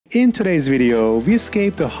In today's video, we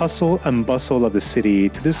escape the hustle and bustle of the city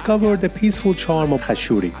to discover the peaceful charm of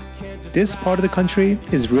Khashuri. This part of the country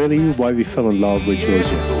is really why we fell in love with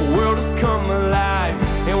Georgia. The world has come alive,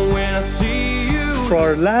 and when I see you. For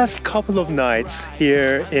our last couple of nights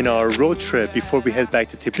here in our road trip before we head back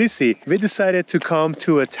to Tbilisi, we decided to come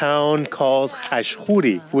to a town called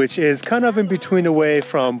Khashuri, which is kind of in between away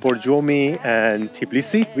from Borjomi and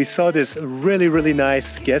Tbilisi. We saw this really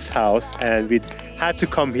nice guest house and we had to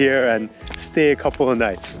come here and stay a couple of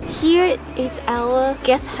nights. Here is our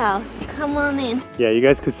guest house. Come on in. Yeah, you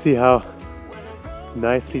guys could see how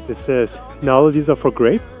nicely this is. Now all of these are for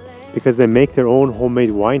grape because they make their own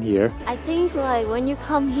homemade wine here. I think like when you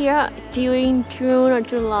come here during June or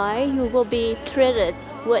July, you will be treated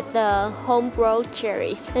with the homegrown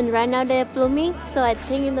cherries. And right now they're blooming, so I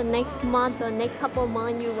think in the next month or next couple of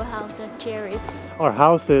months you will have the cherries. Our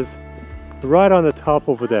house is right on the top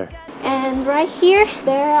over there. And right here,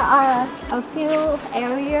 there are a few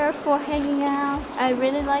areas for hanging out. I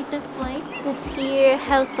really like this place. Sit here,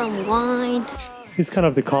 have some wine. It's kind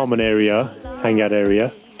of the common area, hangout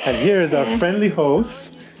area. And here is our friendly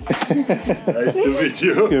host. Nice to meet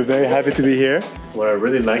you. We're very happy to be here. What I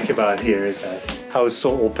really like about here is that how it's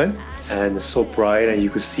so open and it's so bright and you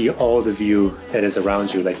can see all the view that is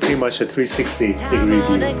around you, like pretty much a 360-degree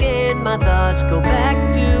view. Again, my thoughts go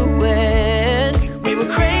back to when we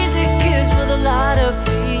were crazy kids with a lot of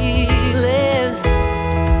feelings.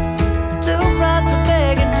 Too bright to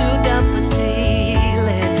beg and too dumb for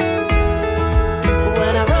stealing.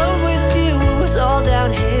 When I rode with you, it was all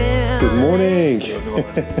downhill. Good morning.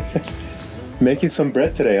 Making some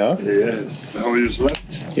bread today, huh? Yes. How you slept?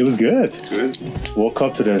 It was good. Good. Woke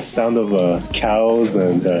up to the sound of cows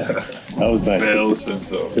and that was nice. Bells and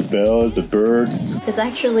so. The bells, the birds. It's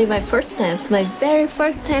actually my first time, my very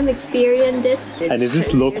first time experience this. And is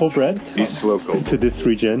this local bread It's local. to this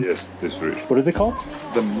region? Yes, this region. What is it called?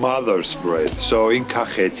 The mother's bread. So in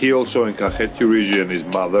Khaheti, also in Khaheti region is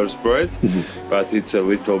mother's bread, but it's a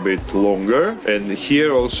little bit longer. And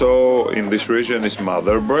here also in this region is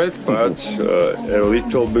mother bread, but a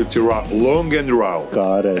little bit long and round.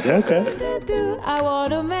 Got it. Okay. I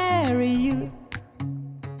wanna marry you.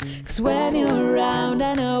 'Cause when you're around,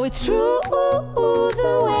 I know it's true.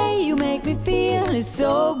 The way you make me feel is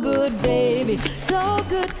so good, baby. So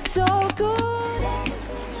good, so good.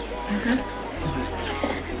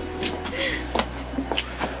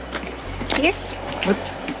 Here.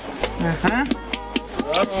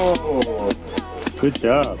 Bravo! Good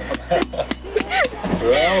job.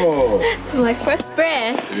 Bravo! My first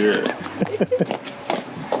bread. Yeah.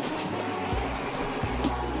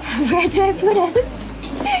 Where do I put it?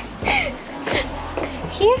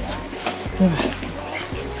 Here?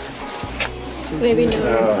 Maybe no.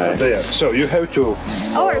 There. So you have to.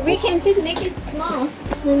 Or we can just make it small.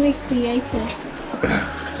 Let me create it.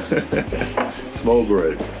 Small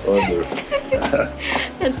bread. Wonderful.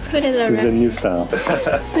 Let's put it This is the around. new style.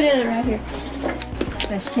 Put it right here.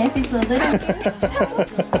 The shape is a little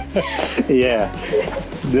Yeah.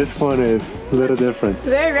 This one is a little different.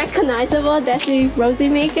 very recognizable. That's the Rosie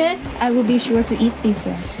make it. I will be sure to eat this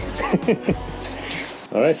bread.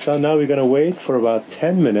 All right, so now we're gonna wait for about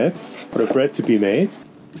 10 minutes for the bread to be made.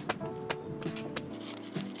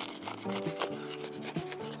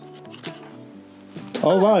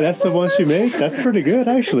 Oh wow, that's the one she made? That's pretty good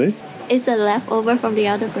actually. It's a leftover from the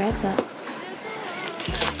other bread, but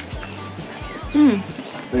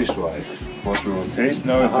This wine. What you will taste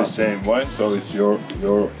now is the same wine, so it's your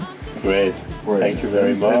Great. bread. Thank you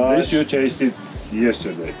very And this much. you tasted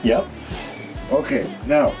yesterday. Yep. Okay,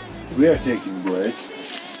 now we are taking bread.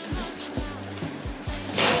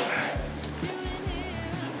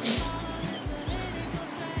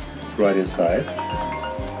 Right inside.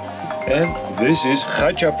 And this is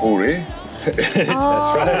khachapuri. That's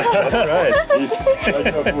right. That's right. It's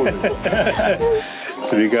khachapuri.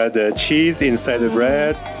 So we got the cheese inside the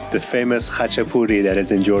bread, the famous khachapuri that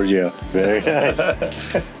is in Georgia. Very nice.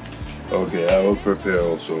 Okay, I will prepare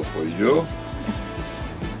also for you.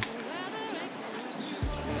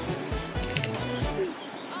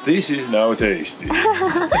 This is now tasty.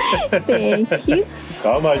 thank you.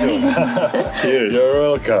 Come on, cheers. You're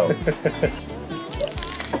welcome.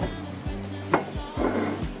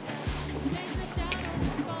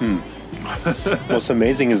 What's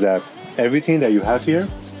amazing is that everything that you have here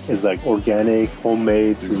is like organic,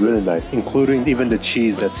 homemade, really nice, including even the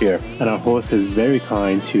cheese that's here. And our host is very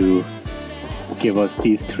kind to give us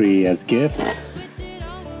these three as gifts.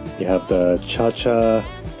 You have the cha-cha,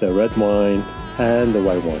 the red wine, and the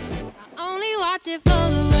white wine. Only watch it for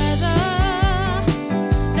the weather,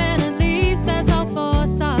 then at least that's all for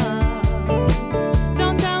some.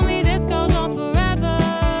 Don't tell me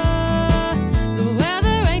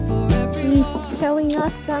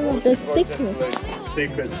lost some of the secrets.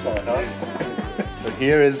 Secret spot, huh? So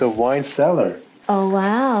here is the wine cellar. Oh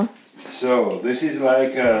wow. So this is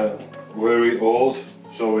like a very old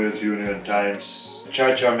Soviet Union times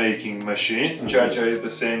cha-cha making machine. Cha-cha is the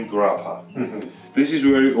same grappa. This is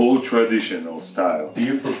very old traditional style. Do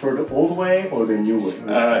you prefer the old way or the new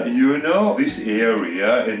way? You know, this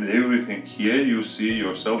area and everything here, you see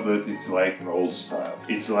yourself that it's like an old style.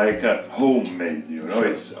 It's like a homemade, you know,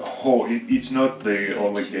 it's not the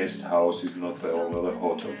only guest house, it's not the only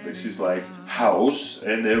hotel. This is like house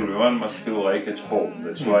and everyone must feel like at home.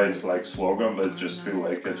 That's why it's like slogan, but just feel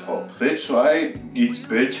like at home. That's why it's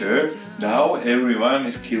better. Now everyone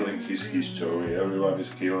is killing his history, everyone is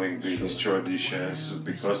killing his tradition.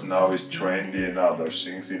 Because now it's trendy and other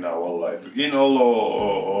things in our life, in all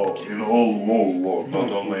world, not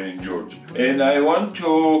only in Georgia. And I want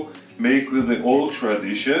to make with the old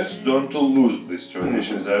traditions, don't to lose these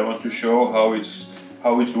traditions. I want to show how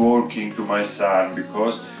it's working to my son,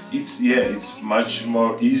 because it's much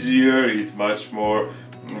more easier, it's much more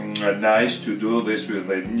nice to do this with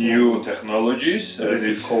the new technologies. This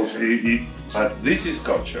is culture. But this is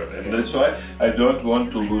culture, and that's why I don't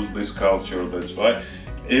want to lose this culture. That's why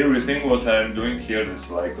everything what I'm doing here is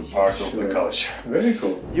like a part of the culture. Very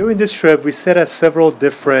cool. During this trip, we stayed at several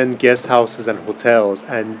different guest houses and hotels,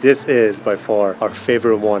 and this is by far our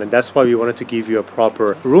favorite one, and that's why we wanted to give you a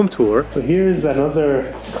proper room tour. So here's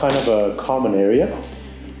another kind of a common area.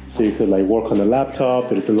 So you could like work on the laptop.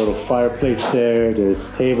 There's a little fireplace there.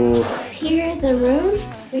 There's tables. Here is the room.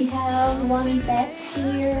 We have one bed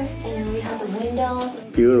here and we have the windows.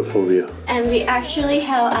 Beautiful view. And we actually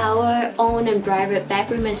have our own and private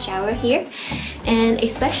bathroom and shower here. And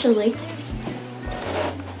especially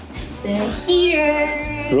the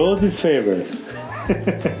heater. Rosie's favorite.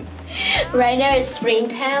 Right now it's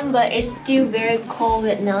springtime, but it's still very cold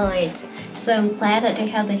at night. So I'm glad that they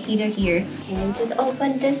have the heater here. And just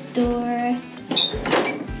open this door.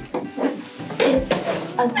 It's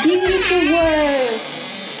a beautiful world.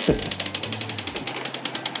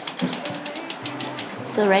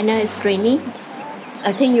 So right now it's raining.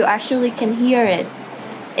 I think you actually can hear it.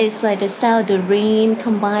 It's like the sound of the rain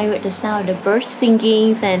combined with the sound of the birds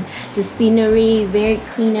singing and the scenery very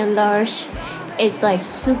clean and lush. It's like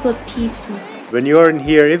super peaceful. When you're in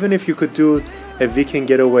here, even if you could do a weekend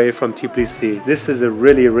getaway from Tbilisi, this is a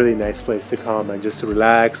really, really nice place to come and just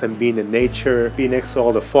relax and be in the nature, be next to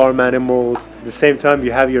all the farm animals. At the same time,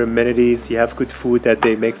 you have your amenities, you have good food that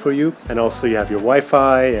they make for you, and also you have your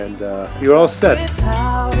Wi-Fi, and you're all set.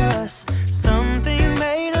 Without us, something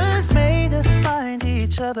made us find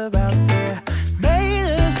each other out there,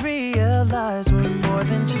 made us realize we're more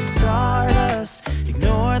than just stardust.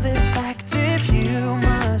 Ignore this fact if you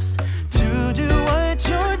must, to do what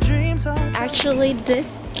your dreams are. Actually,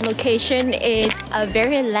 this location is a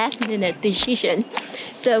very last-minute decision.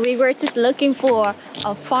 So we were just looking for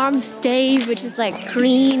a farm stay which is like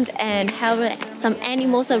green and have some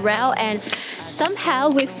animals around, and somehow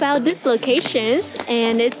we found this location,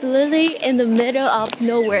 and it's literally in the middle of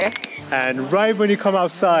nowhere. And right when you come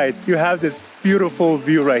outside, you have this beautiful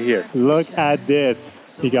view right here. Look at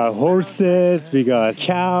this. We got horses, we got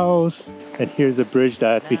cows, and here's a bridge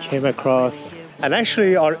that we came across. And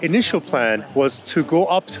actually, our initial plan was to go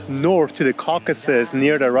up north to the Caucasus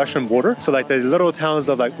near the Russian border. So like the little towns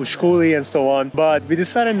of like Ushkuli and so on. But we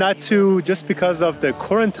decided not to, just because of the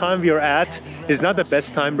current time we are at is not the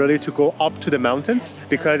best time really to go up to the mountains,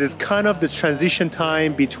 because it's kind of the transition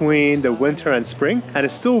time between the winter and spring. And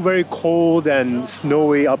it's still very cold and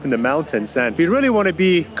snowy up in the mountains. And we really want to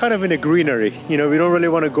be kind of in the greenery. You know, we don't really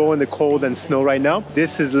want to go in the cold and snow right now.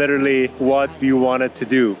 This is literally what we wanted to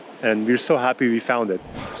do. And we're so happy we found it.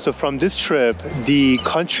 So from this trip, the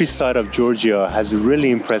countryside of Georgia has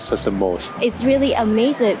really impressed us the most. It's really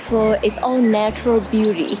amazing for its own natural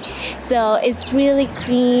beauty. So it's really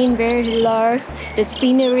clean, very lush. The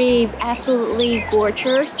scenery absolutely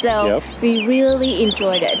gorgeous. So we really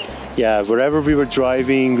enjoyed it. Yeah, wherever we were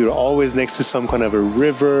driving, we were always next to some kind of a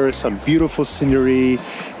river, some beautiful scenery,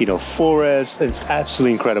 you know, forest. It's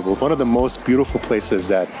absolutely incredible. One of the most beautiful places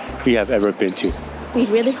that we have ever been to. We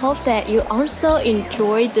really hope that you also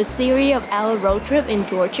enjoyed the series of our road trip in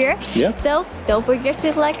Georgia. Yeah. So don't forget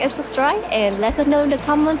to like and subscribe, and let us know in the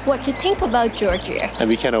comments what you think about Georgia. And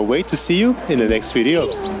we cannot wait to see you in the next video.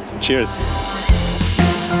 Cheers.